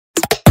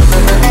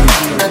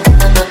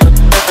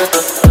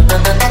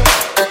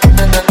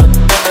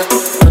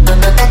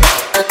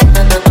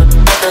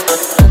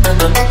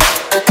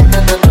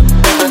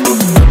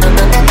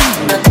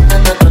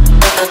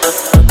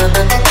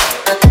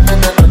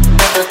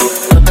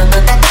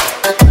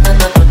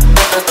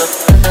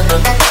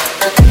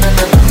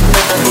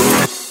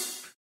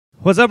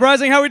What's up,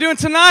 Rising? How are we doing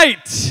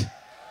tonight?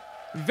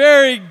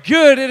 Very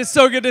good. It is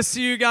so good to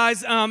see you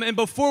guys. And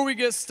before we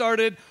get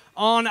started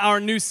on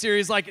our new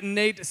series, like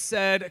Nate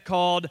said,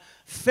 called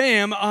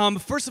Fam,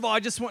 first of all,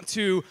 I just want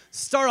to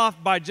start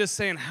off by just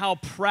saying how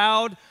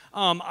proud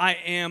I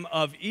am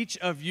of each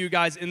of you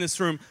guys in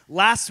this room.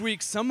 Last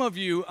week, some of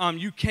you,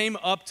 you came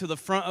up to the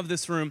front of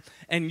this room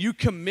and you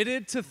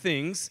committed to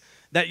things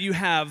that you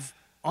have,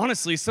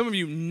 honestly, some of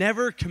you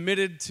never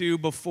committed to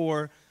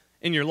before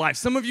in your life.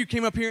 Some of you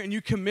came up here and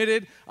you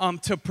committed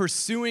to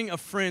pursuing a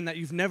friend that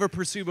you've never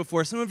pursued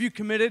before. Some of you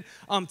committed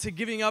to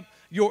giving up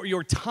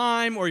your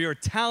time or your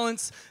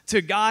talents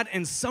to God.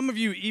 And some of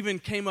you even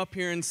came up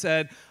here and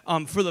said,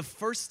 for the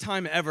first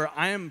time ever,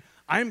 I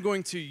am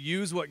going to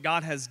use what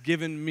God has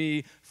given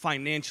me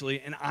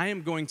financially, and I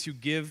am going to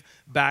give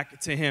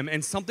back to Him.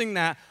 And something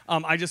that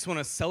I just want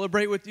to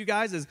celebrate with you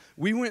guys is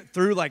we went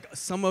through like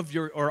some of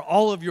your, or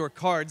all of your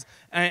cards,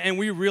 and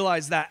we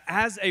realized that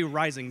as a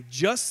Rising,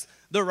 just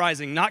the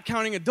Rising, not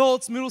counting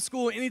adults, middle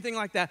school, anything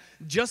like that,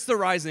 just the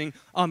Rising,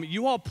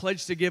 you all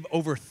pledged to give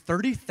over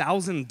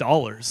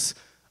 $30,000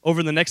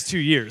 over the next 2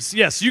 years.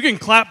 Yes, you can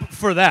clap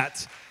for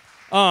that.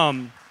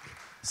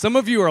 Some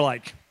of you are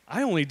like,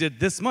 I only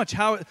did this much.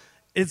 How?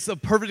 It's a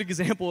perfect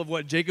example of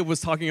what Jacob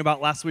was talking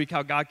about last week,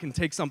 how God can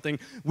take something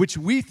which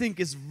we think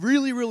is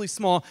really, really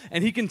small,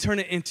 and He can turn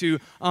it into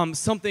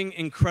something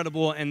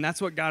incredible, and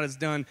that's what God has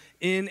done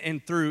in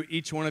and through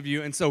each one of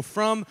you. And so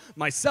from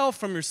myself,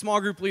 from your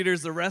small group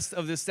leaders, the rest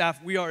of this staff,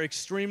 we are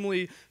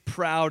extremely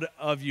proud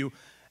of you.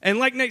 And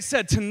like Nate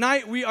said,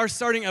 tonight we are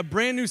starting a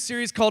brand new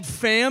series called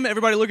Fam.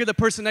 Everybody look at the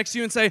person next to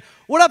you and say,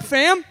 "What up,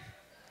 fam?"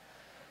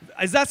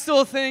 Is that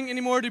still a thing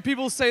anymore? Do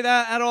people say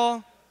that at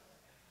all?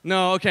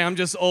 No, okay, I'm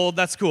just old.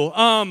 That's cool.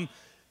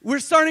 We're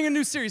starting a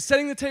new series.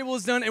 Setting the Table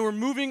is done, and we're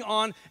moving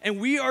on, and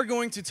we are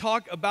going to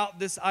talk about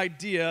this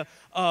idea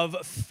of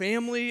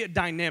family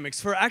dynamics.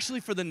 For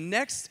the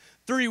next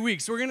 3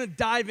 weeks, we're going to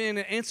dive in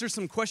and answer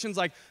some questions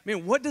like,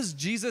 man, what does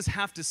Jesus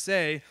have to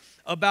say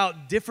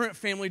about different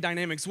family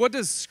dynamics? What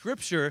does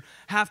Scripture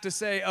have to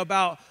say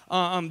about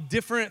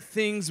different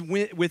things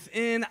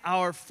within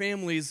our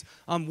families?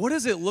 What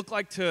does it look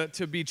like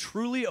to be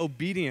truly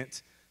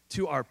obedient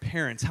to our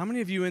parents? How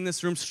many of you in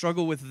this room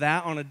struggle with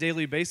that on a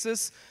daily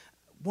basis?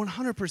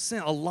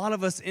 100%. A lot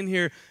of us in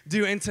here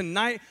do. And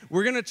tonight,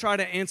 we're going to try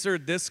to answer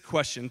this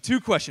question. 2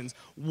 questions.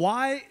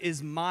 Why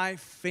is my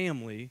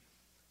family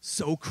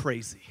so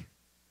crazy?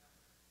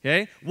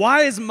 Okay?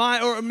 Why is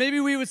or maybe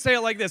we would say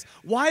it like this,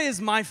 why is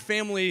my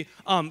family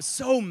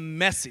so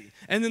messy?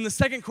 And then the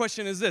second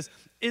question is this,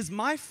 is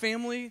my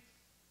family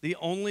the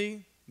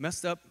only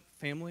messed up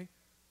family?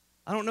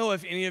 I don't know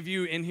if any of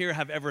you in here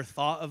have ever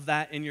thought of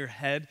that in your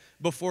head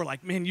before.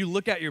 Like, man, you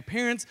look at your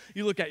parents,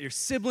 you look at your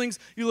siblings,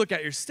 you look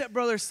at your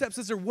stepbrother,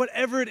 stepsister,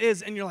 whatever it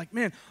is, and you're like,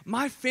 man,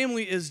 my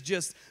family is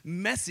just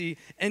messy.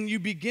 And you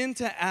begin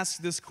to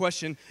ask this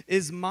question,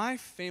 is my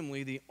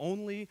family the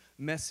only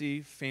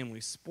messy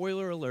family?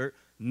 Spoiler alert,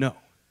 no,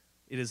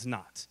 it is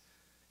not.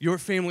 Your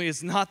family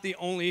is not the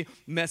only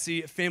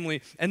messy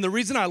family. And the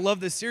reason I love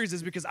this series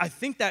is because I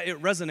think that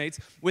it resonates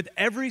with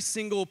every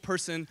single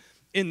person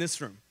in this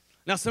room.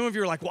 Now, some of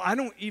you are like, well, I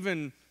don't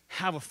even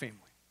have a family.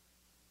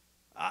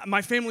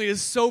 My family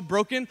is so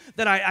broken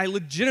that I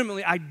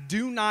legitimately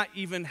do not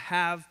even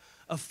have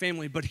a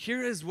family. But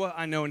here is what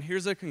I know, and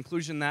here's a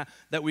conclusion that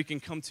we can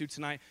come to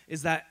tonight,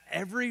 is that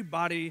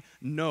everybody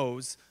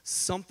knows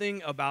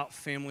something about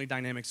family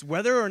dynamics.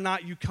 Whether or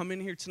not you come in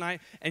here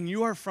tonight and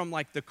you are from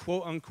like the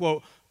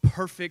quote-unquote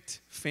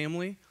perfect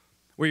family,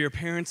 where your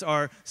parents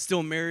are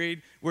still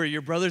married, where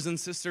your brothers and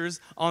sisters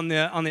on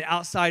the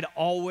outside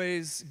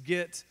always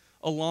get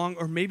along,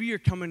 or maybe you're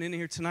coming in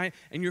here tonight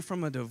and you're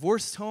from a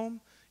divorced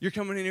home. You're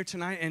coming in here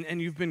tonight and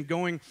you've been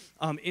going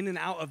in and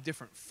out of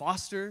different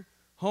foster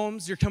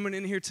homes. You're coming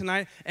in here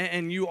tonight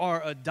and you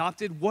are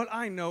adopted. What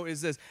I know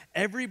is this,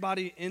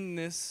 everybody in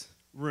this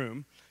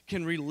room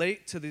can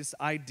relate to this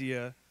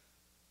idea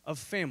of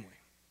family.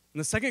 And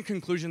the second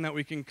conclusion that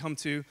we can come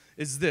to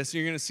is this.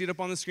 You're going to see it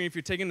up on the screen. If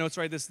you're taking notes,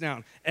 write this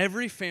down.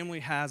 Every family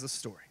has a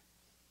story.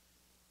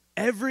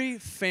 Every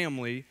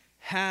family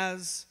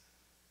has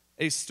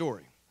a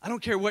story. I don't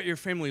care what your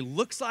family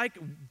looks like,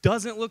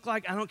 doesn't look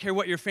like. I don't care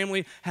what your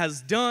family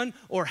has done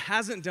or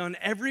hasn't done.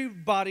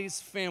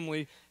 Everybody's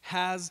family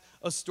has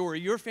a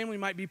story. Your family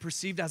might be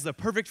perceived as the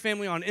perfect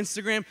family on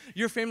Instagram.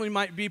 Your family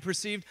might be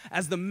perceived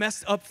as the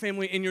messed up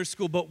family in your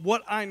school. But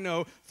what I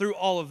know through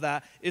all of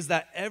that is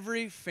that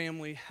every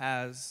family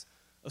has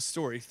a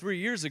story. 3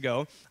 years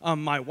ago,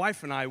 my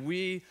wife and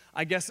I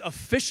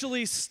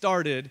officially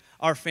started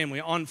our family.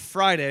 On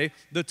Friday,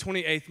 the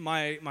 28th,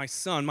 my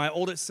son, my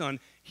oldest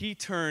son, he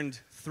turned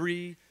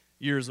 3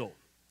 years old,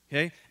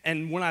 okay?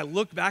 And when I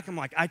look back, I'm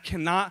like, I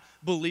cannot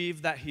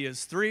believe that he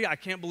is 3. I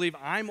can't believe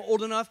I'm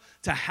old enough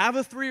to have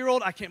a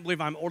 3-year-old. I can't believe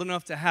I'm old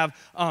enough to have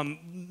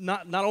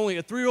not only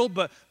a 3-year-old,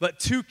 but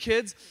 2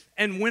 kids.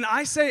 And when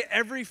I say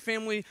every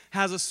family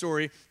has a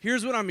story,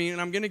 here's what I mean, and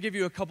I'm going to give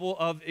you a couple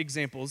of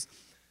examples.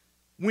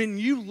 When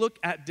you look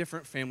at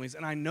different families,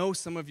 and I know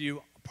some of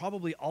you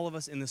probably all of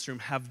us in this room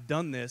have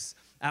done this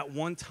at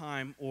one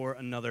time or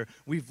another.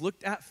 We've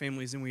looked at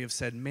families and we have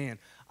said, man,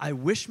 I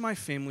wish my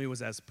family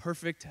was as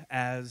perfect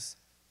as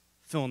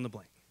fill in the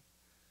blank.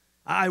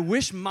 I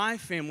wish my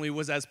family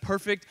was as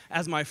perfect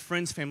as my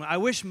friend's family. I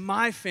wish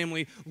my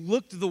family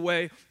looked the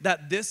way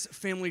that this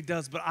family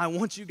does. But I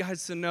want you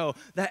guys to know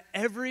that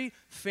every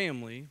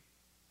family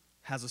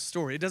has a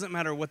story. It doesn't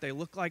matter what they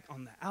look like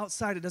on the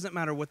outside. It doesn't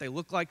matter what they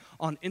look like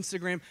on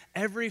Instagram.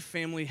 Every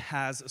family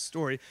has a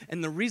story.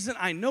 And the reason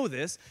I know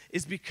this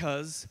is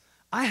because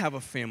I have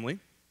a family.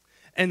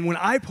 And when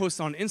I post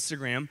on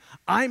Instagram,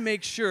 I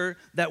make sure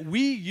that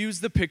we use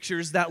the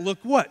pictures that look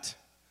what?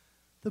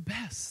 The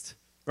best.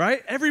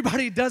 Right?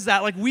 Everybody does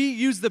that. Like, we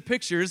use the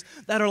pictures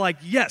that are like,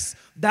 yes,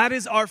 that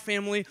is our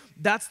family.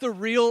 That's the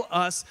real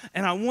us.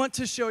 And I want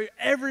to show you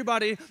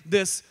everybody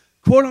this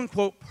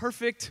quote-unquote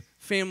perfect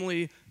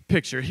family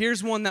picture.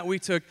 Here's one that we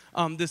took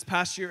this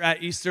past year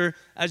at Easter.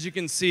 As you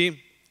can see,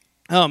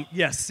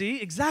 yes,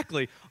 see?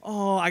 Exactly.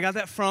 Oh, I got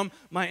that from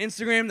my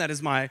Instagram. That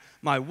is my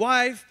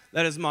wife.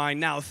 That is my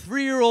now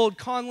 3-year-old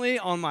Conley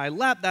on my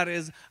lap. That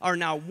is our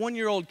now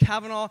 1-year-old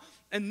Kavanaugh.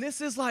 And this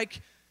is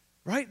like,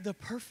 right, the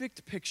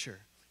perfect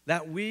picture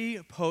that we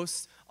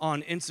post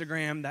on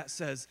Instagram that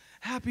says,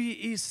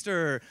 Happy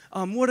Easter,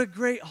 what a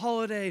great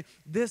holiday.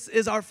 This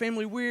is our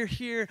family. We're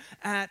here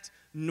at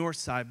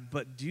Northside.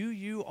 But do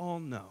you all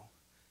know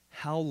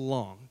how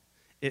long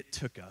it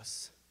took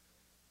us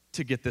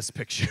to get this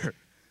picture?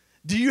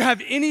 Do you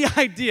have any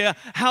idea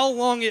how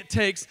long it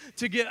takes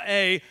to get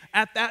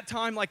at that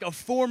time, like a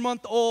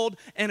 4-month-old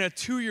and a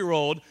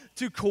 2-year-old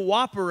to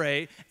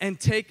cooperate and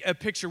take a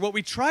picture? What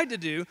we tried to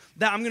do,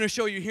 that I'm going to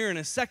show you here in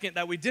a second,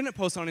 that we didn't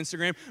post on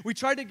Instagram, we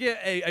tried to get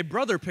a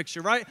brother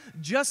picture, right?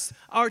 Just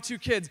our 2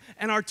 kids.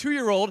 And our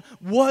 2-year-old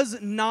was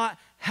not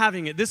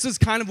having it. This is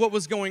kind of what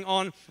was going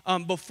on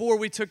before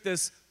we took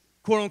this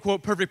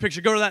quote-unquote perfect picture.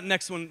 Go to that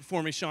next one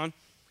for me, Sean.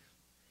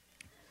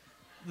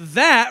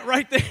 That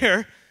right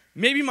there,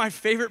 maybe my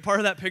favorite part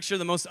of that picture,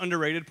 the most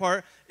underrated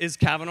part, is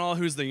Kavanaugh,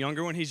 who's the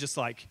younger one. He's just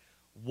like,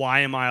 why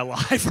am I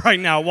alive right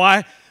now?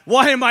 Why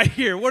am I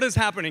here? What is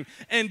happening?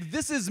 And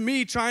this is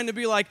me trying to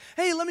be like,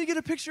 hey, let me get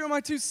a picture of my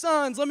 2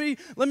 sons. Let me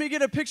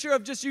get a picture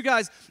of just you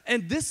guys.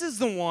 And this is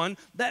the one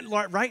that,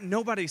 right,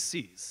 nobody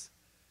sees.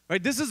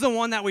 Right? This is the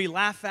one that we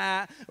laugh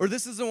at, or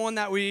this is the one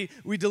that we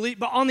delete.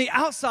 But on the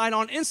outside,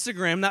 on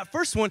Instagram, that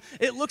first one,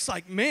 it looks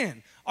like,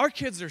 man, our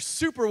kids are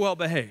super well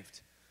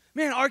behaved.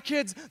 Man, our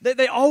kids,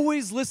 they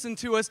always listen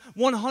to us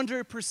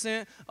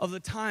 100% of the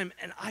time.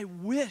 And I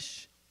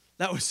wish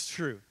that was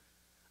true.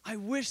 I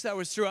wish that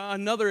was true.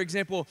 Another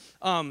example,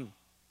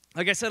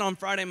 like I said, on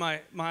Friday,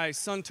 my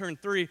son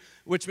turned 3,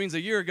 which means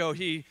a year ago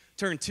he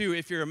turned 2.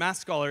 If you're a math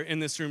scholar in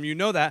this room, you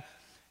know that.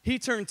 He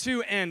turned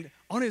 2, and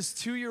on his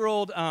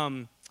 2-year-old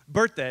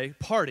birthday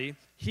party,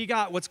 he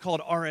got what's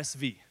called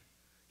RSV.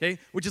 Okay,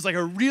 which is like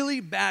a really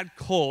bad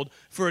cold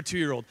for a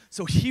 2-year-old.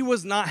 So he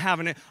was not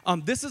having it.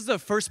 This is the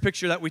first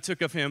picture that we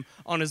took of him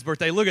on his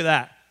birthday. Look at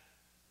that.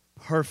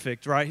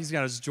 Perfect, right? He's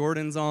got his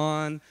Jordans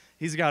on.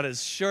 He's got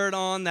his shirt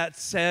on that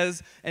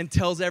says and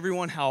tells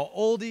everyone how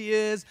old he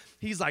is.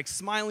 He's like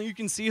smiling. You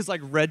can see his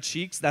like red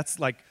cheeks. That's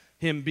like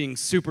him being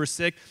super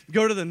sick.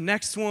 Go to the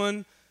next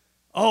one.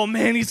 Oh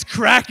man, he's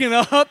cracking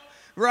up,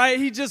 right?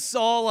 He just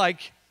saw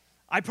like,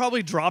 I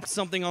probably dropped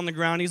something on the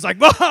ground. He's like,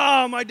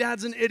 oh, my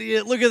dad's an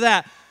idiot. Look at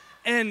that.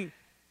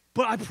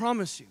 But I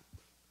promise you,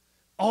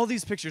 all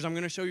these pictures, I'm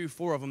going to show you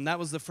 4 of them. That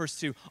was the first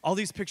 2. All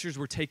these pictures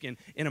were taken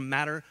in a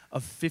matter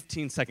of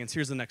 15 seconds.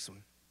 Here's the next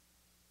one.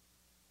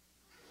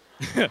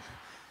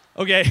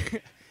 Okay.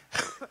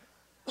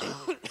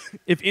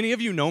 If any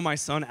of you know my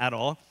son at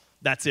all,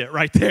 that's it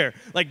right there.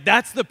 Like,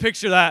 that's the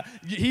picture that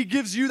he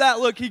gives you that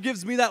look. He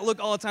gives me that look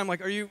all the time.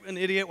 Like, are you an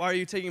idiot? Why are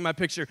you taking my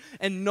picture?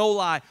 And no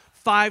lie,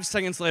 5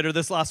 seconds later,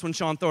 this last one,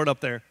 Sean, throw it up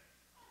there.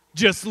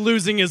 Just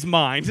losing his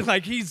mind.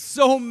 Like, he's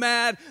so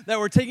mad that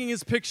we're taking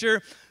his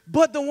picture.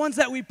 But the ones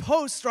that we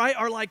post, right,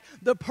 are like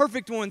the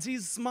perfect ones.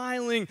 He's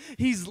smiling.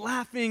 He's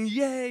laughing.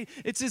 Yay.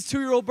 It's his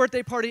 2-year-old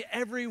birthday party.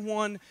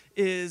 Everyone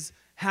is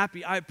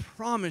happy. I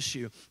promise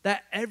you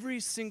that every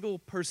single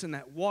person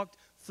that walked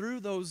through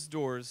those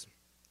doors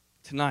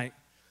tonight,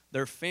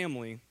 their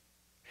family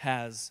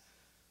has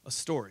a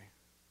story.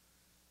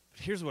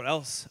 But here's what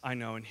else I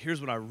know, and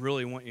here's what I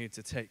really want you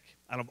to take.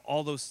 Out of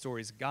all those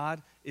stories,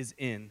 God is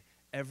in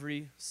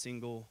every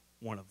single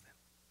one of them.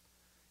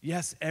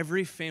 Yes,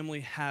 every family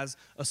has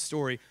a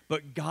story,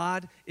 but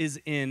God is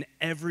in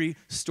every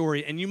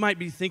story. And you might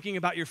be thinking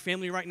about your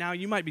family right now.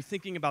 You might be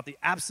thinking about the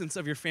absence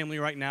of your family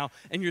right now.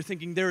 And you're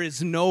thinking, there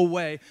is no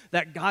way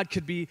that God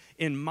could be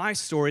in my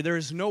story. There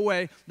is no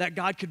way that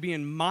God could be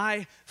in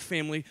my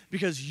family,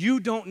 because you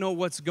don't know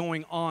what's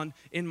going on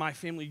in my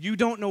family. You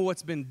don't know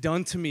what's been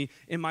done to me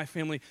in my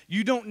family.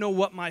 You don't know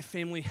what my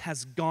family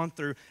has gone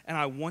through. And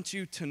I want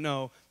you to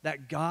know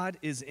that God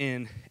is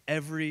in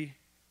every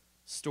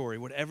story.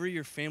 Whatever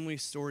your family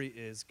story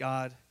is,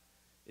 God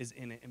is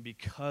in it. And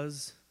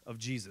because of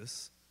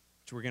Jesus,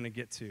 which we're going to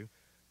get to,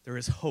 there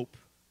is hope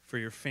for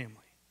your family.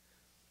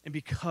 And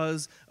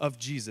because of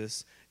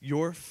Jesus,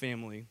 your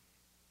family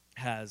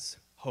has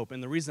hope.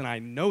 And the reason I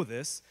know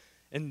this,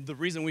 and the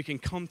reason we can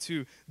come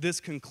to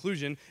this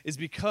conclusion, is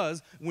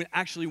because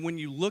when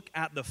you look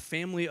at the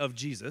family of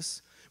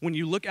Jesus, when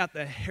you look at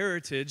the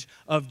heritage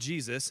of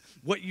Jesus,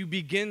 what you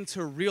begin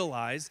to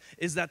realize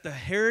is that the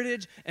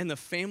heritage and the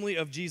family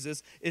of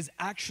Jesus is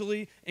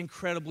actually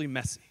incredibly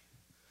messy.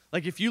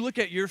 Like if you look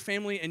at your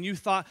family and you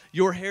thought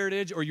your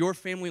heritage or your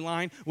family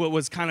line, what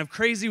was kind of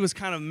crazy, was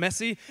kind of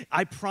messy,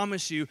 I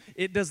promise you,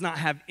 it does not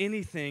have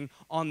anything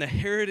on the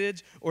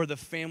heritage or the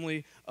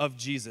family of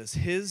Jesus.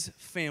 His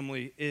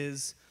family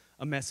is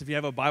a mess. If you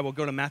have a Bible,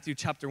 go to Matthew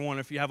chapter 1.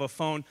 If you have a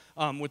phone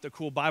with the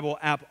cool Bible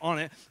app on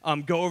it,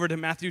 go over to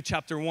Matthew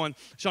chapter 1.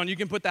 Sean, you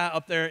can put that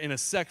up there in a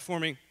sec for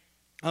me,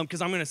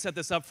 because I'm going to set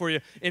this up for you.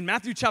 In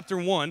Matthew chapter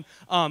 1,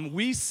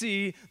 we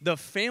see the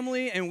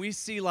family and we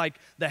see like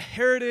the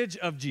heritage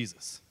of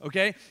Jesus,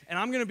 okay? And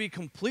I'm going to be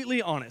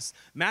completely honest.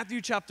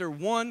 Matthew chapter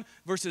 1,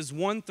 verses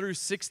 1 through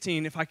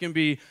 16, if I can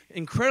be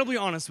incredibly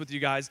honest with you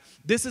guys,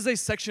 this is a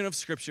section of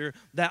Scripture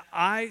that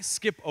I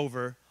skip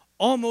over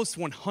almost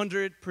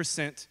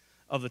 100%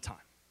 of the time.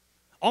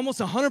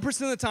 Almost 100%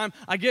 of the time,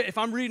 if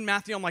I'm reading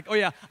Matthew, I'm like, oh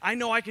yeah, I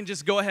know I can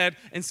just go ahead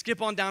and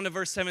skip on down to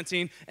verse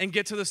 17 and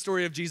get to the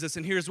story of Jesus,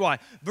 and here's why.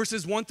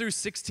 Verses 1 through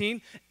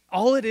 16,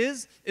 all it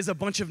is a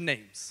bunch of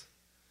names.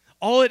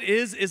 All it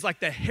is like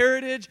the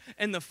heritage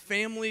and the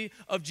family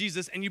of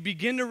Jesus, and you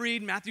begin to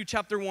read Matthew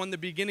chapter 1, the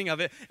beginning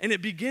of it, and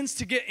it begins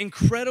to get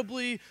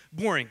incredibly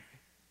boring.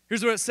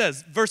 Here's what it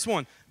says, verse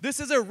 1. This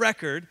is a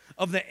record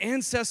of the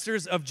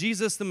ancestors of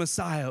Jesus the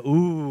Messiah.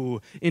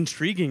 Ooh,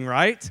 intriguing,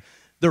 right?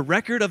 The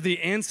record of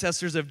the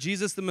ancestors of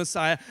Jesus the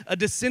Messiah, a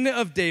descendant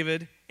of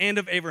David and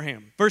of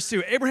Abraham. Verse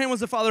 2, Abraham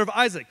was the father of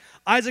Isaac.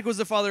 Isaac was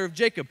the father of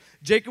Jacob.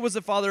 Jacob was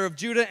the father of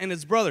Judah and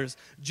his brothers.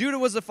 Judah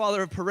was the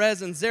father of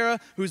Perez and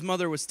Zerah, whose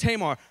mother was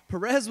Tamar.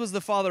 Perez was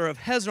the father of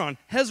Hezron.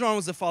 Hezron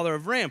was the father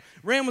of Ram.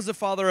 Ram was the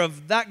father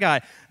of that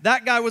guy.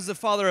 That guy was the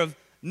father of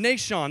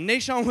Nahshon.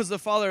 Nahshon was the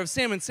father of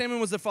Salmon.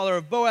 Salmon was the father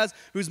of Boaz,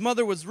 whose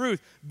mother was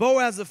Ruth.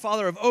 Boaz the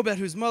father of Obed,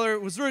 whose mother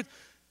was Ruth.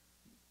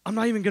 I'm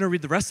not even going to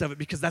read the rest of it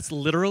because that's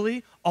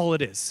literally all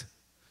it is.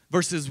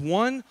 Verses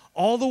 1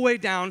 all the way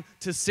down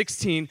to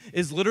 16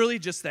 is literally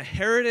just the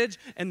heritage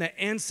and the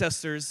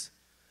ancestors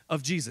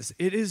of Jesus.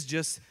 It is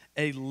just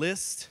a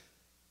list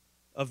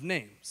of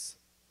names.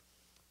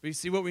 But you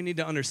see what we need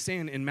to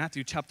understand in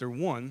Matthew chapter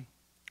 1,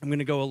 I'm going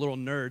to go a little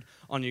nerd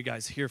on you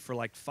guys here for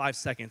like 5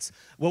 seconds.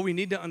 What we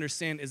need to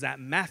understand is that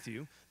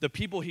Matthew, the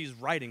people he's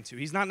writing to,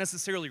 he's not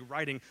necessarily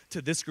writing to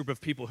this group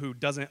of people who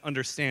doesn't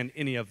understand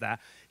any of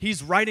that.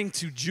 He's writing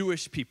to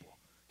Jewish people.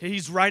 Okay,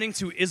 he's writing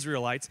to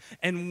Israelites.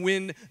 And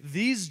when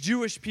these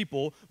Jewish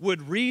people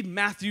would read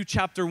Matthew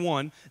chapter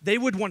 1, they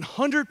would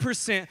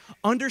 100%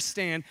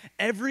 understand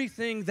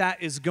everything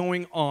that is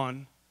going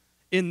on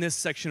in this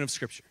section of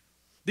Scripture.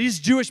 These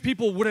Jewish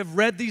people would have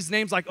read these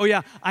names like, oh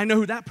yeah, I know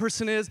who that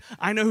person is.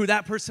 I know who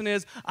that person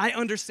is. I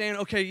understand,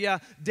 okay, yeah,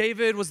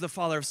 David was the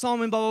father of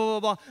Solomon, blah, blah,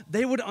 blah, blah.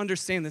 They would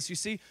understand this. You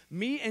see,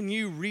 me and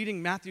you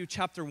reading Matthew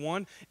chapter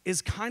 1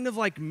 is kind of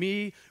like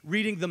me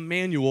reading the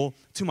manual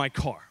to my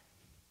car.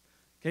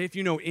 Okay, if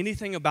you know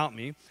anything about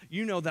me,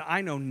 you know that I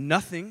know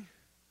nothing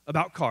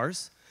about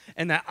cars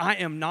and that I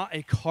am not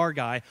a car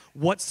guy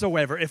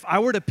whatsoever. If I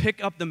were to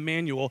pick up the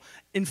manual,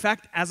 in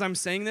fact, as I'm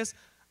saying this,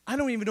 I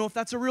don't even know if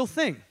that's a real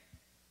thing.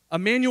 A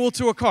manual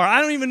to a car.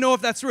 I don't even know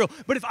if that's real.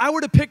 But if I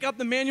were to pick up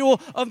the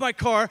manual of my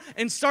car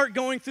and start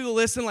going through the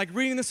list and like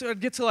reading this, I'd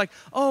get to like,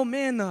 oh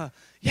man, the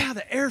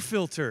air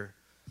filter.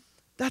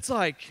 That's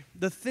like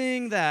the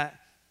thing that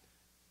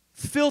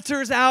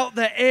filters out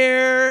the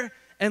air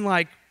and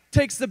like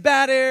takes the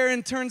bad air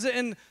and turns it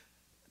in.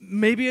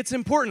 Maybe it's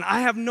important.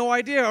 I have no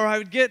idea. Or I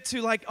would get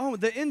to like, oh,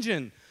 the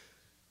engine.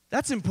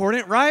 That's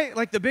important, right?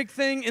 Like the big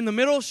thing in the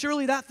middle,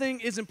 surely that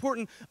thing is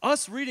important.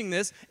 Us reading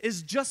this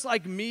is just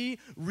like me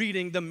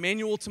reading the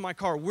manual to my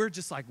car. We're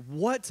just like,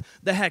 what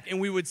the heck?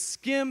 And we would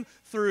skim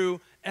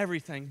through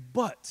everything.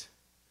 But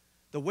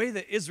the way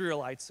the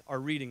Israelites are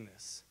reading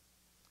this,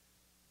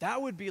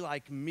 that would be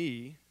like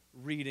me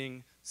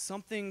reading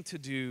something to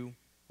do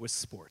with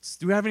sports.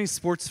 Do we have any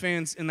sports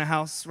fans in the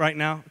house right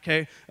now?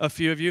 Okay, a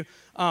few of you.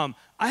 I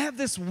have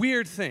this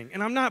weird thing,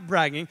 and I'm not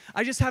bragging.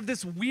 I just have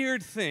this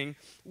weird thing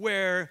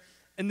where,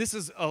 and this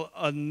is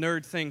a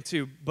nerd thing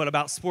too, but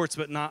about sports,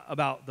 but not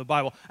about the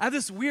Bible. I have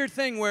this weird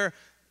thing where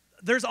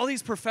there's all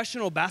these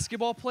professional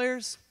basketball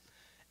players,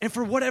 and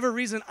for whatever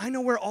reason, I know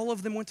where all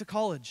of them went to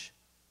college.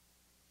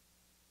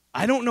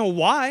 I don't know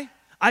why.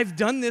 I've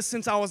done this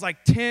since I was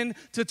like 10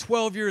 to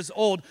 12 years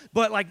old,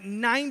 but like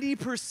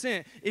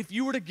 90%, if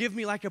you were to give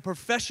me like a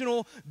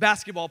professional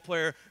basketball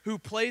player who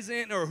plays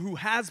in or who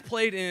has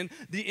played in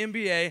the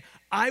NBA,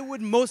 I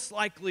would most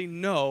likely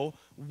know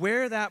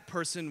where that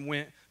person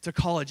went to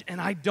college. And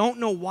I don't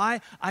know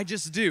why, I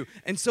just do.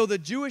 And so the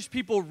Jewish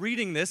people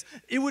reading this,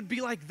 it would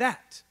be like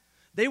that.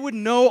 They would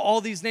know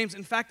all these names.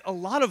 In fact, a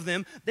lot of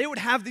them, they would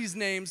have these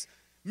names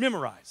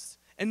memorized.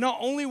 And not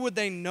only would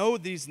they know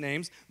these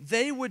names,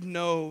 they would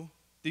know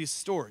these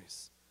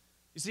stories.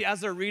 You see, as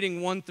they're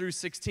reading 1 through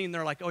 16,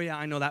 they're like, oh yeah,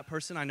 I know that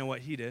person. I know what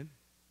he did.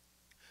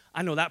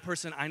 I know that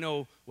person, I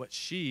know what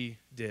she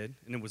did,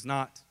 and it was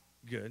not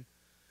good.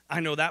 I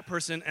know that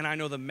person, and I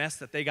know the mess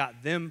that they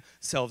got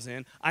themselves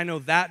in. I know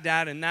that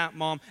dad and that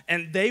mom,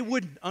 and they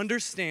would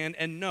understand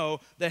and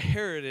know the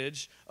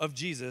heritage of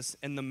Jesus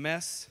and the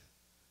mess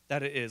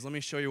that it is. Let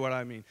me show you what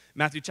I mean.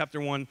 Matthew chapter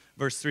 1,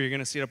 verse 3. You're going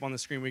to see it up on the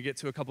screen. We get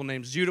to a couple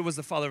names. Judah was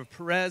the father of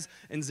Perez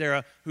and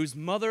Zerah, whose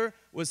mother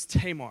was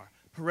Tamar.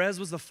 Perez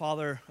was the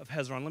father of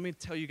Hezron. Let me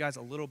tell you guys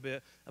a little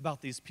bit about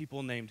these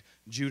people named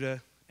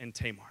Judah and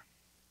Tamar.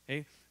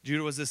 Okay?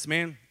 Judah was this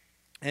man,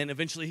 and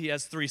eventually he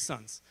has 3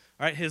 sons.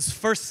 All right, his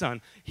first son,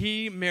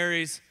 he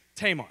marries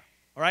Tamar,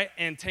 all right?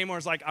 And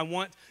Tamar's like, I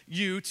want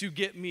you to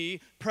get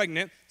me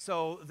pregnant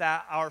so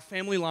that our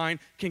family line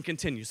can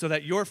continue, so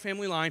that your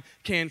family line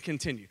can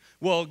continue.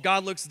 Well,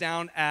 God looks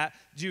down at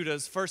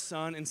Judah's first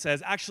son and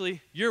says,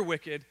 actually, you're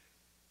wicked,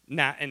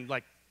 and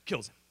like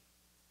kills him.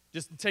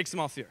 Just takes him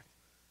off the earth.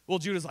 Well,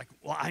 Judah's like,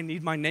 well, I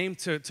need my name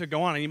to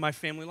go on. I need my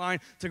family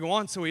line to go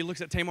on. So he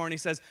looks at Tamar and he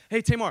says,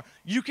 hey, Tamar,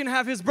 you can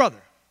have his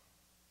brother.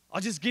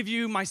 I'll just give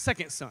you my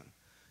second son.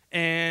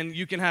 And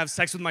you can have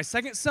sex with my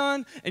second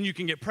son, and you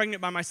can get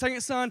pregnant by my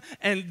second son,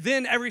 and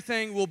then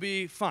everything will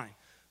be fine.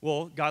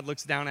 Well, God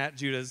looks down at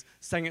Judah's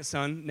second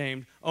son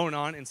named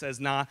Onan and says,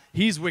 nah,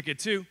 he's wicked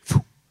too.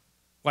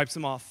 Wipes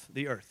him off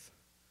the earth.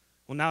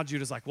 Well, now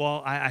Judah's like,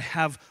 well, I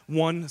have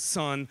one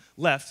son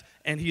left,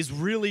 and he's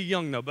really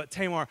young though. But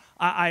Tamar,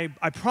 I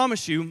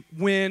promise you,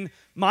 when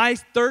my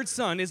third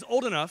son is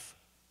old enough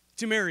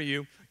to marry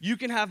you, you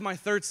can have my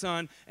third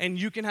son, and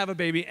you can have a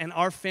baby, and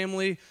our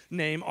family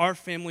name, our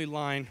family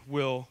line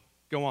will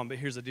go on. But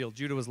here's the deal.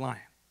 Judah was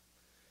lying.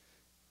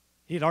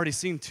 He had already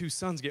seen 2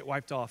 sons get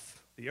wiped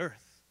off the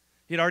earth.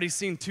 He had already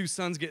seen 2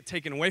 sons get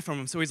taken away from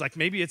him. So he's like,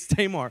 maybe it's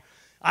Tamar.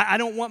 I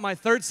don't want my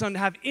third son to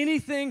have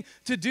anything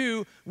to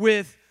do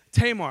with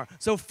Tamar.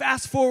 So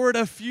fast forward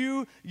a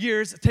few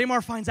years,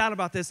 Tamar finds out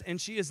about this,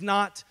 and she is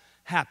not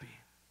happy.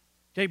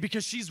 Okay,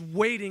 because she's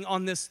waiting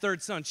on this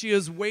third son. She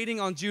is waiting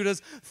on Judah's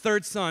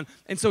third son.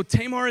 And so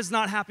Tamar is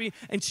not happy,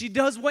 and she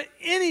does what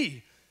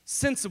any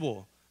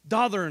sensible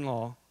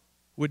daughter-in-law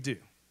would do.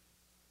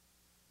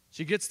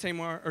 She gets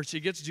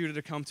Judah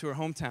to come to her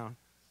hometown.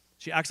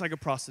 She acts like a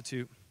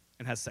prostitute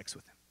and has sex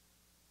with him.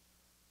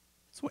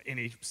 That's what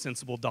any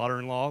sensible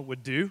daughter-in-law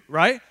would do,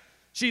 right?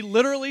 She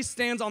literally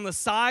stands on the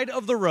side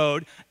of the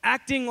road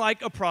acting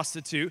like a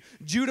prostitute.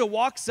 Judah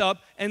walks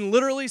up and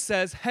literally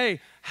says,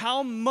 hey,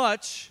 how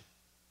much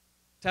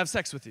to have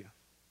sex with you?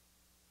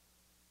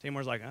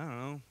 Tamar's like, I don't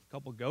know, a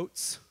couple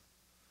goats.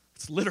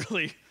 It's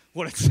literally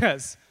what it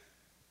says.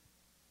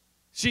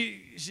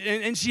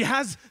 She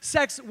has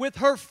sex with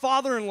her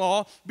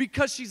father-in-law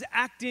because she's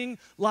acting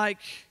like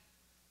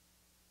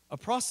a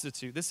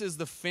prostitute. This is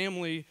the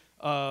family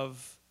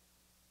of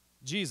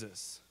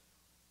Jesus.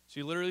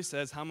 She literally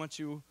says, how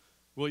much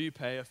will you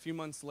pay? A few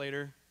months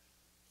later,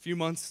 a few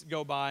months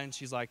go by, and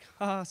she's like,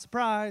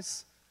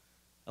 surprise.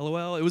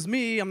 LOL, it was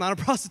me. I'm not a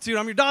prostitute.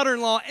 I'm your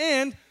daughter-in-law,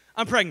 and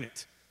I'm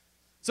pregnant.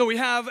 So we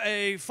have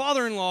a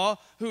father-in-law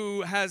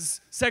who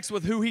has sex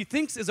with who he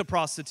thinks is a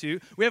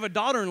prostitute. We have a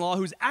daughter-in-law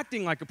who's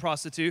acting like a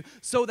prostitute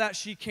so that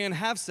she can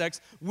have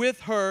sex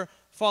with her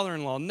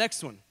father-in-law.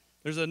 Next one.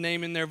 There's a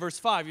name in there, verse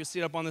 5. You'll see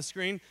it up on the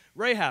screen.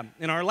 Rahab.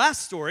 In our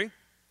last story,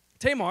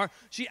 Tamar,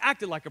 she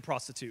acted like a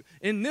prostitute.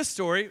 In this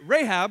story,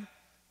 Rahab,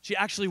 she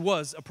actually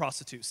was a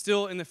prostitute,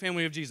 still in the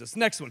family of Jesus.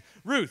 Next one,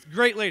 Ruth,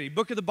 great lady,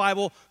 book of the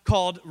Bible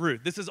called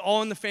Ruth. This is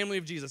all in the family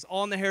of Jesus,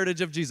 all in the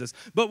heritage of Jesus.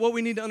 But what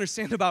we need to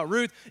understand about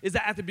Ruth is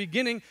that at the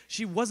beginning,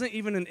 she wasn't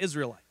even an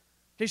Israelite.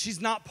 Okay,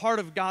 she's not part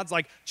of God's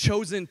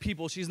chosen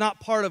people. She's not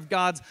part of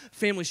God's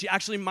family. She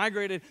actually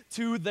migrated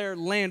to their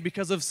land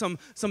because of some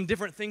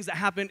different things that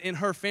happened in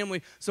her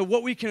family. So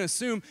what we can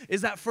assume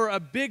is that for a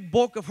big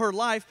bulk of her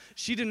life,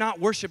 she did not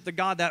worship the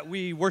God that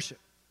we worship.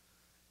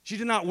 She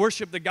did not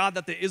worship the God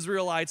that the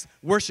Israelites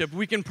worshiped.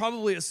 We can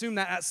probably assume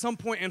that at some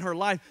point in her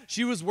life,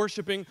 she was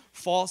worshiping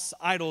false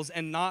idols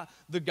and not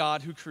the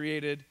God who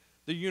created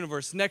the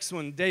universe. Next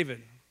one,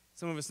 David.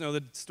 Some of us know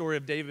the story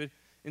of David.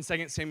 In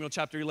 2 Samuel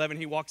chapter 11,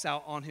 he walks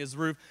out on his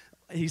roof.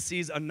 He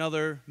sees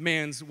another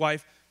man's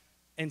wife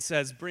and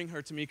says, bring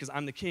her to me because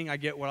I'm the king. I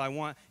get what I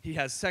want. He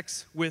has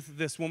sex with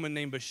this woman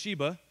named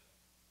Bathsheba,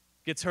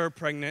 gets her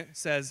pregnant,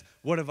 says,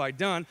 what have I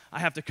done? I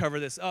have to cover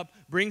this up.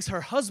 Brings her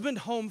husband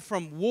home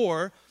from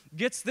war,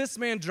 gets this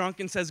man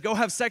drunk and says, go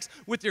have sex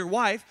with your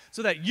wife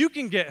so that you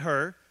can get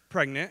her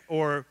pregnant,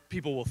 or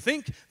people will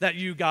think that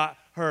you got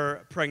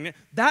her pregnant.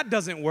 That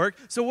doesn't work.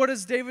 So what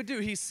does David do?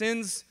 He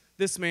sends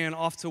this man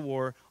off to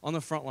war on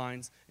the front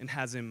lines and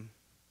has him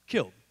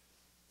killed.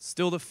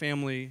 Still the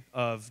family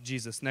of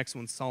Jesus. Next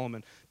one,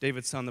 Solomon,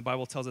 David's son. The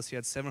Bible tells us he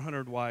had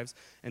 700 wives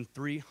and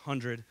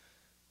 300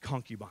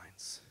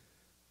 concubines.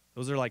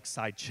 Those are like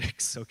side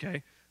chicks,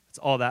 okay? That's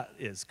all that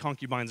is.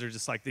 Concubines are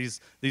just like these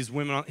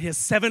women. He has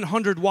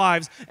 700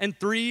 wives and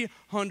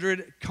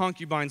 300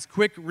 concubines.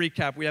 Quick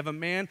recap. We have a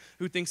man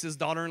who thinks his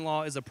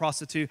daughter-in-law is a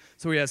prostitute,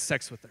 so he has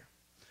sex with her.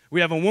 We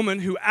have a woman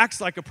who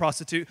acts like a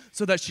prostitute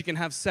so that she can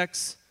have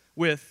sex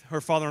with her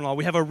father-in-law.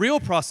 We have a real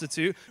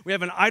prostitute, we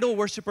have an idol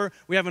worshiper,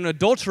 we have an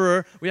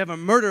adulterer, we have a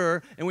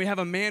murderer, and we have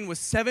a man with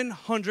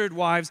 700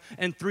 wives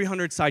and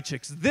 300 side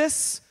chicks.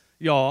 This,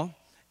 y'all,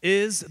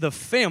 is the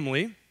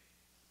family,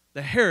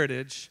 the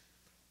heritage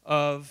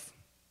of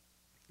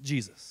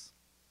Jesus.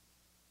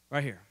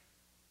 Right here.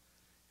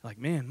 Like,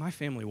 man, my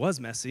family was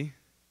messy.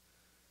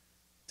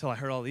 Until I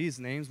heard all these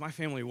names, my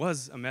family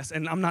was a mess.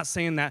 And I'm not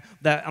saying that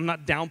I'm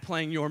not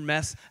downplaying your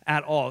mess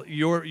at all.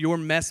 Your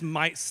mess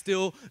might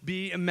still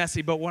be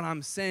messy, but what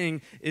I'm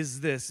saying is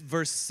this.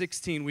 Verse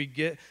 16, we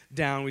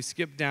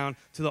skip down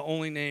to the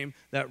only name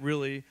that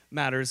really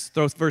matters.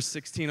 Throw verse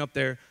 16 up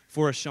there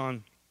for us,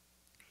 Sean.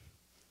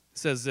 It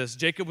says this: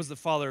 Jacob was the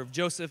father of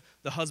Joseph,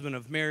 the husband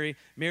of Mary.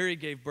 Mary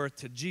gave birth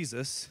to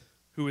Jesus,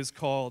 who is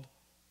called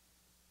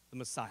the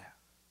Messiah.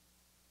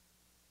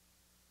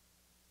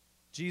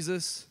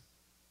 Jesus,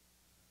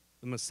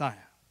 the Messiah.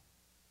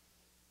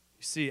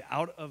 You see,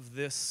 out of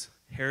this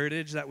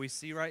heritage that we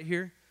see right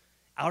here,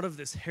 out of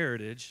this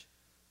heritage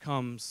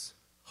comes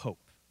hope.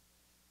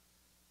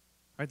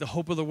 Right? The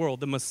hope of the world,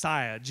 the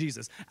Messiah,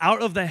 Jesus.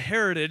 Out of the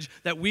heritage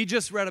that we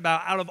just read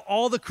about, out of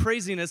all the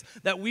craziness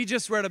that we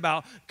just read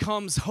about,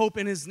 comes hope,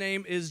 and his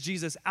name is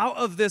Jesus. Out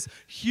of this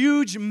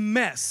huge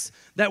mess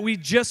that we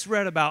just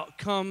read about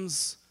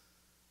comes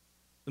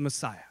the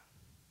Messiah.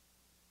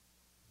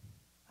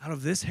 Out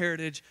of this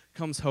heritage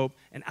comes hope,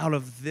 and out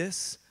of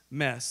this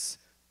mess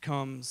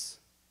comes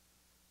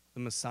the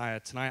Messiah.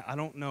 Tonight, I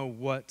don't know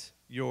what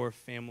your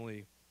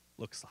family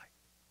looks like.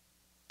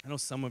 I know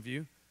some of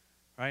you,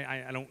 right?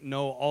 I don't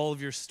know all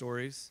of your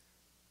stories.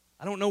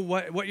 I don't know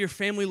what your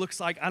family looks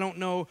like. I don't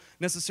know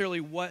necessarily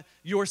what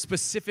your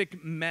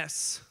specific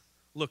mess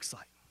looks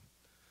like.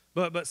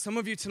 But some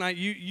of you tonight,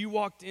 you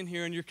walked in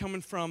here and you're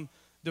coming from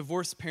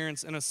divorced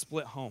parents in a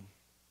split home.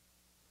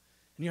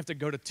 And you have to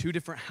go to 2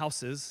 different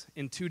houses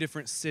in 2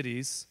 different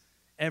cities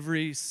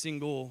every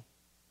single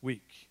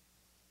week.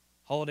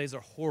 Holidays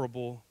are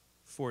horrible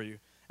for you.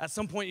 At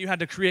some point, you had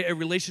to create a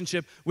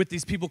relationship with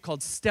these people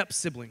called step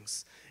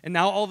siblings. And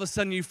now all of a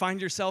sudden, you find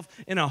yourself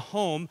in a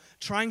home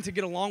trying to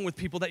get along with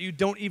people that you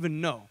don't even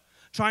know.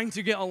 Trying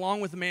to get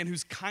along with a man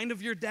who's kind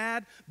of your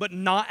dad, but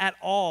not at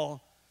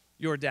all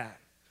your dad.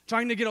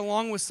 Trying to get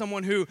along with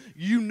someone who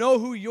you know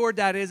who your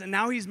dad is, and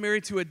now he's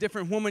married to a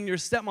different woman, your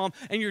stepmom,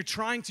 and you're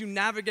trying to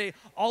navigate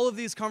all of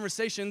these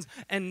conversations,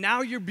 and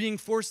now you're being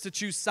forced to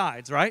choose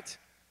sides, right?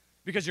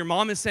 Because your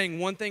mom is saying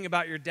one thing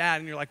about your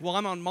dad, and you're like, well,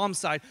 I'm on mom's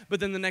side, but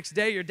then the next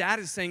day your dad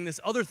is saying this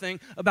other thing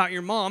about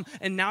your mom,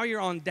 and now you're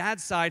on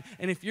dad's side,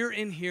 and if you're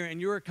in here and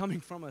you're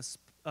coming from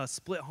a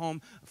split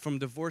home from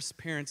divorced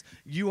parents,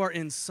 you are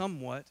in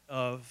somewhat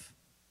of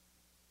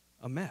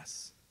a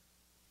mess.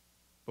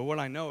 But what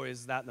I know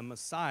is that the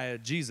Messiah,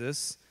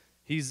 Jesus,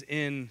 he's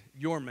in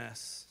your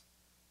mess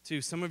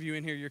too. Some of you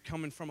in here, you're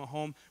coming from a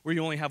home where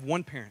you only have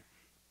one parent.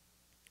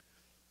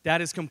 Dad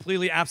is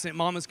completely absent.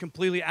 Mom is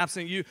completely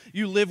absent.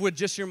 You live with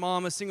just your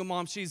mom, a single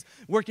mom. She's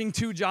working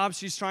 2 jobs.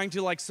 She's trying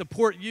to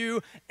support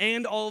you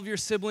and all of your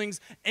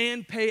siblings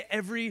and pay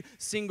every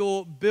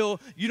single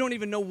bill. You don't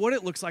even know what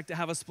it looks like to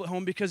have a split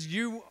home because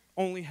you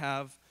only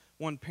have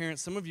one parent.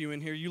 Some of you in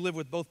here, you live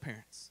with both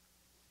parents.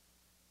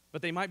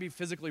 But they might be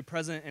physically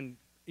present and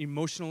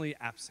emotionally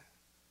absent,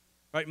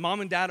 right?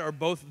 Mom and dad are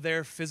both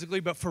there physically,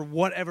 but for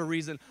whatever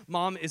reason,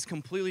 mom is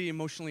completely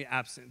emotionally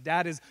absent.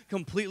 Dad is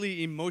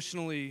completely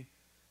emotionally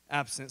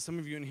absent. Some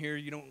of you in here,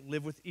 you don't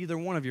live with either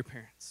one of your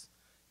parents.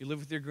 You live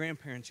with your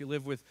grandparents. You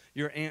live with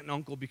your aunt and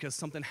uncle because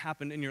something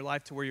happened in your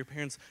life to where your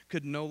parents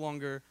could no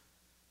longer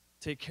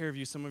take care of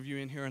you. Some of you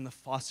in here are in the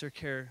foster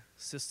care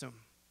system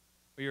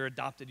where you're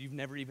adopted. You've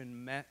never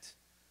even met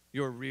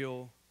your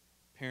real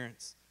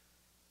parents.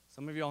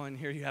 Some of y'all in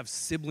here, you have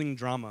sibling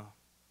drama.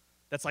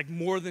 That's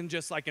more than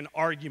just an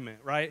argument,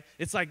 right?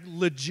 It's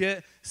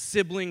legit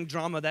sibling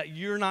drama that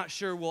you're not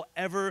sure will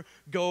ever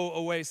go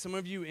away. Some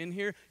of you in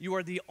here, you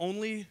are the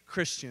only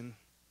Christian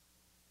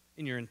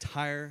in your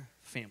entire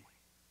family.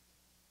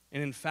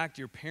 And in fact,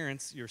 your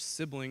parents, your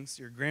siblings,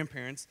 your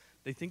grandparents,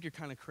 they think you're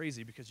kind of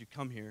crazy because you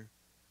come here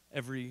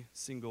every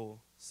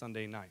single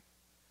Sunday night.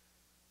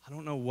 I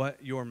don't know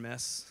what your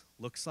mess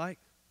looks like,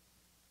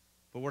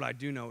 but what I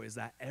do know is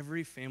that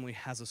every family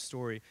has a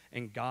story,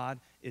 and God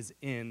is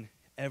in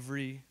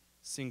every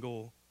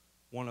single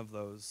one of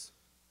those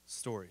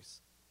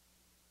stories.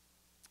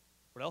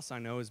 What else I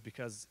know is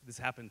because this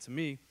happened to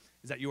me,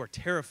 is that you are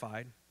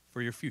terrified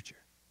for your future,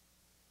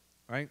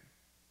 right?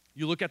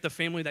 You look at the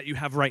family that you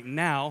have right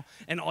now,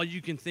 and all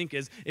you can think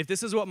is, if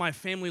this is what my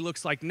family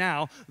looks like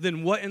now,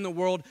 then what in the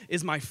world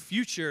is my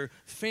future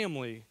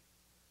family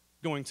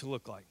going to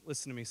look like?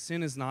 Listen to me,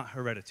 sin is not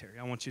hereditary.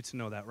 I want you to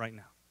know that right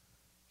now,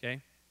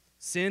 okay?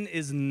 Sin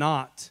is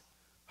not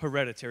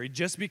hereditary.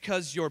 Just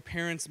because your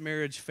parents'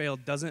 marriage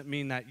failed doesn't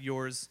mean that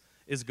yours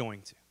is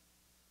going to.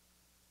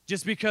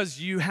 Just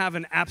because you have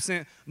an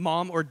absent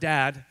mom or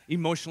dad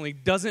emotionally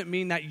doesn't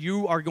mean that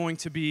you are going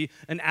to be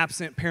an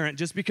absent parent.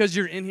 Just because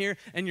you're in here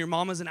and your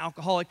mom is an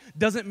alcoholic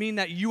doesn't mean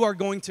that you are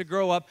going to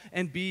grow up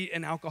and be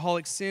an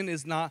alcoholic. Sin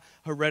is not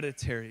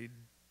hereditary.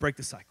 Break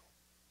the cycle.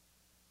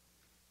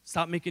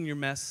 Stop making your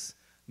mess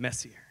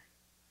messier.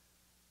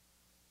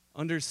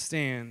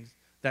 Understand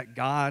that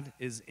God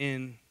is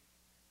in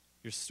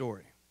your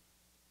story.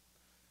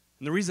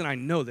 And the reason I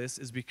know this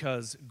is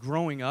because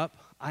growing up,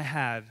 I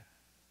had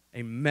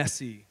a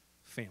messy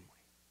family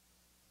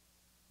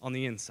on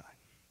the inside.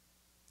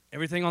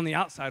 Everything on the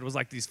outside was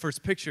like these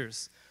first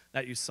pictures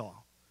that you saw.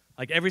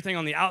 Like everything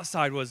on the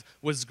outside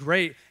was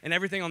great and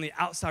everything on the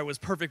outside was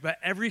perfect, but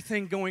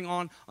everything going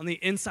on the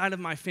inside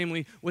of my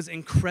family was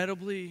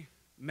incredibly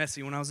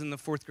messy. When I was in the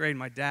 4th grade,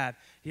 my dad,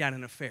 he had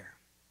an affair.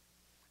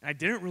 And I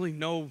didn't really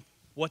know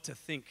what to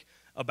think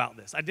about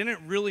this. I didn't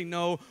really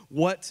know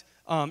what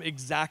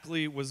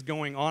exactly was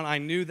going on. I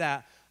knew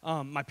that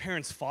my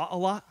parents fought a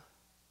lot.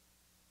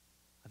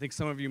 I think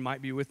some of you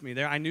might be with me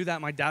there. I knew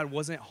that my dad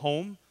wasn't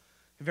home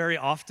very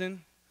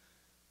often.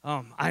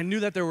 I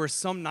knew that there were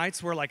some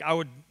nights where like I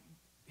would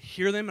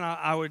hear them and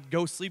I would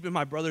go sleep in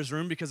my brother's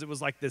room because it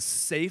was like this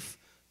safe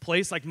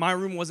place. Like my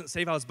room wasn't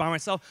safe. I was by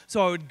myself.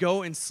 So I would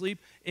go and sleep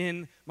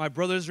in my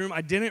brother's room.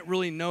 I didn't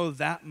really know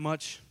that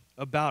much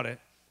about it.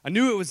 I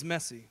knew it was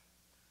messy.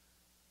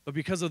 But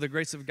because of the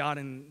grace of God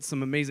and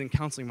some amazing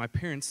counseling, my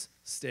parents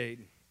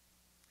stayed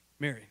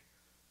married.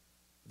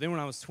 Then when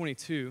I was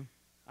 22,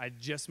 I had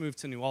just moved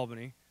to New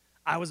Albany.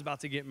 I was about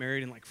to get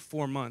married in like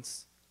 4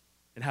 months.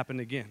 It happened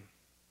again.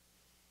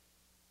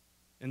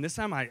 And this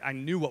time I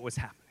knew what was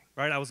happening,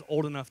 right? I was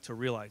old enough to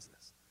realize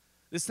this.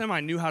 This time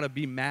I knew how to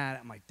be mad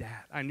at my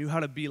dad. I knew how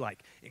to be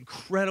like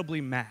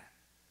incredibly mad.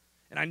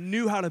 And I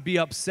knew how to be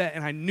upset,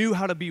 and I knew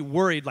how to be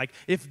worried. Like,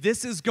 if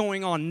this is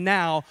going on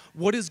now,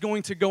 what is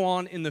going to go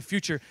on in the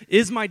future?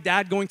 Is my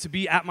dad going to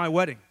be at my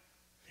wedding?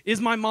 Is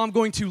my mom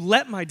going to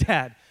let my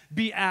dad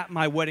be at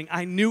my wedding?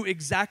 I knew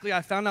exactly.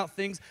 I found out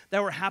things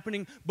that were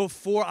happening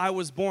before I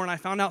was born. I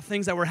found out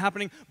things that were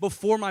happening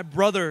before my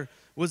brother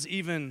was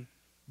even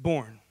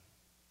born.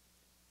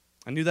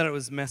 I knew that it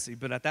was messy,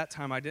 but at that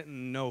time, I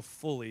didn't know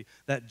fully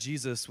that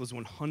Jesus was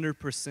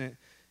 100%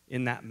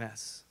 in that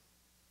mess.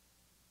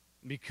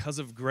 Because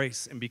of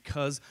grace and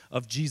because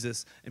of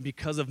Jesus and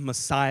because of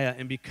Messiah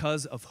and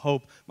because of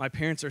hope, my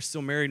parents are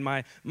still married.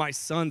 My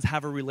sons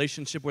have a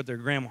relationship with their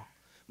grandma.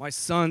 My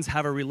sons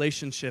have a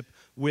relationship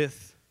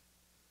with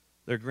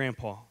their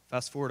grandpa.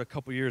 Fast forward a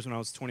couple years when I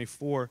was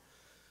 24,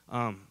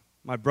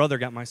 my brother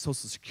got my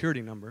Social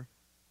Security number,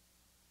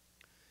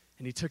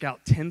 and he took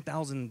out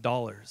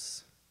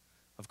 $10,000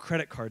 of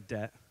credit card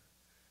debt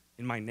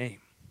in my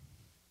name.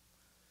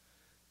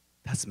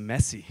 That's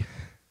messy.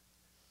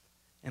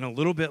 And a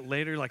little bit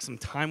later, like some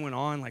time went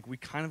on, like we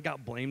kind of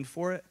got blamed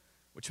for it,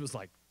 which was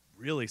like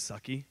really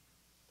sucky.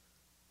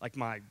 Like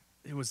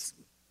it was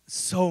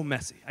so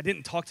messy. I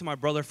didn't talk to my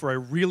brother for a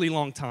really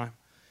long time.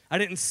 I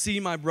didn't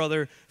see my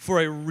brother for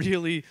a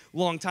really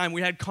long time.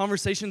 We had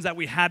conversations that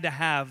we had to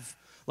have,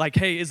 like,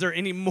 hey, is there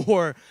any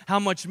more? How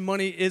much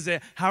money is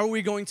it? How are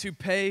we going to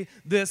pay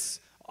this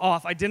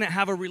off? I didn't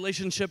have a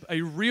relationship,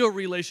 a real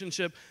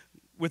relationship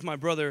with my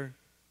brother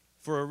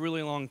for a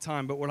really long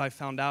time, but what I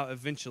found out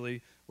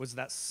eventually was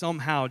that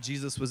somehow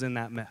Jesus was in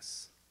that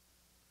mess.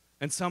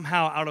 And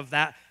somehow out of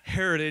that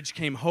heritage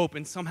came hope,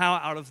 and somehow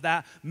out of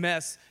that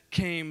mess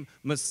came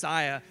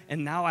Messiah.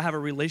 And now I have a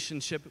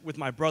relationship with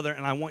my brother,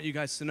 and I want you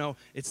guys to know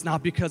it's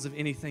not because of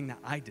anything that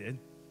I did.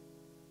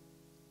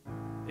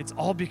 It's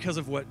all because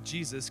of what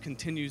Jesus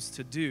continues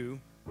to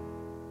do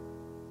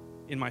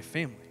in my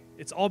family.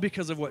 It's all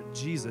because of what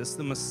Jesus,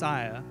 the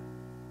Messiah,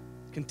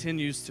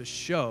 continues to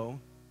show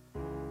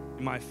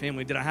in my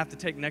family. Did I have to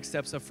take next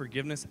steps of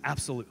forgiveness?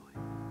 Absolutely.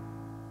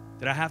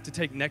 Did I have to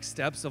take next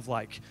steps of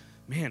like,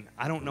 man,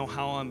 I don't know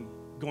how I'm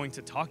going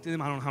to talk to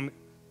them. I don't know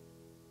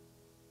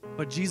how.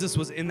 But Jesus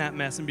was in that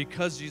mess, and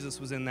because Jesus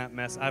was in that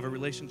mess, I have a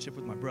relationship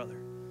with my brother.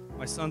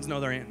 My sons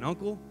know their aunt and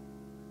uncle.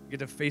 I get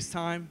to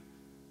FaceTime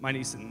my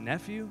niece and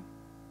nephew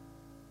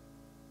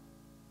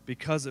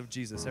because of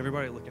Jesus.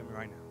 Everybody look at me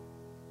right now.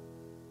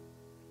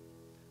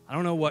 I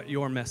don't know what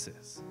your mess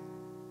is.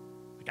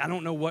 Like, I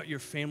don't know what your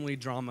family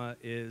drama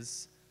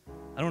is.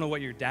 I don't know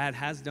what your dad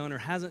has done or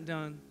hasn't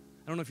done.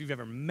 I don't know if you've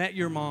ever met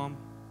your mom.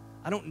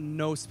 I don't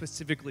know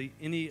specifically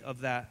any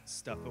of that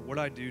stuff, but what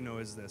I do know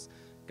is this.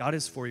 God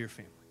is for your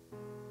family.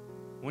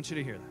 I want you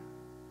to hear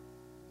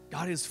that.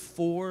 God is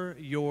for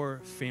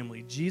your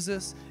family.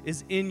 Jesus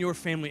is in your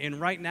family,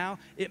 and right now,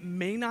 it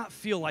may not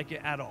feel like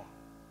it at all.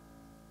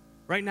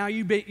 Right now,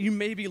 you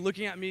may be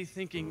looking at me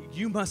thinking,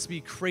 you must be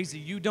crazy.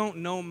 You don't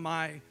know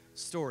my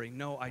story.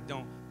 No, I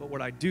don't. But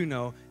what I do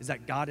know is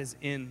that God is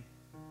in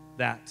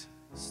that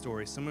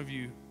story. Some of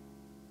you,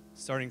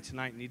 starting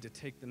tonight, need to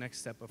take the next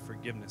step of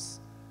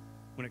forgiveness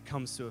when it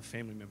comes to a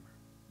family member.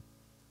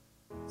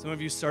 Some of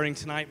you starting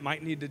tonight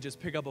might need to just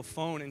pick up a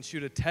phone and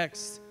shoot a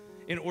text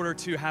in order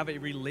to have a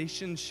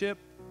relationship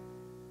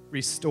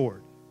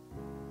restored.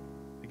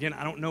 Again,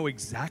 I don't know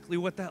exactly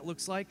what that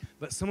looks like,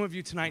 but some of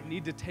you tonight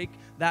need to take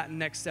that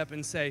next step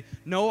and say,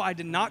 no, I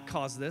did not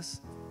cause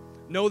this.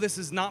 No, this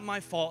is not my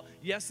fault.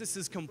 Yes, this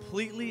is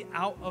completely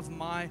out of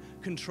my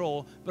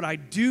control, but I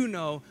do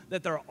know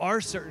that there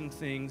are certain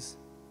things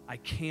I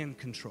can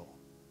control.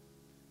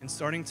 And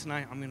starting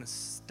tonight, I'm going to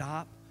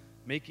stop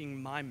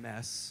making my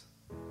mess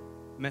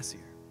messier.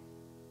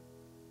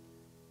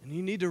 And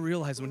you need to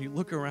realize when you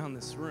look around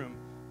this room,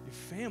 your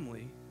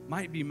family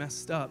might be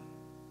messed up,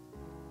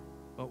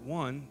 but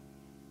one,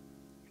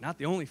 you're not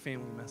the only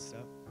family messed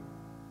up,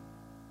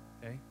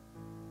 okay?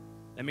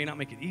 That may not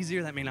make it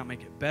easier, that may not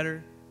make it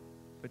better,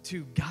 but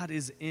two, God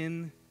is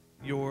in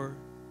your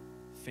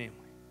family.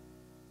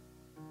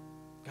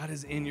 God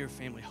is in your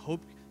family.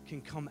 Hope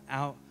can come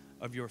out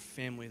of your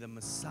family. The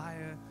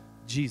Messiah,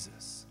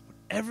 Jesus,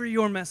 whatever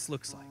your mess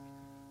looks like,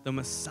 the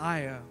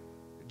Messiah,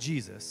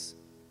 Jesus,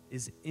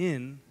 is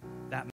in that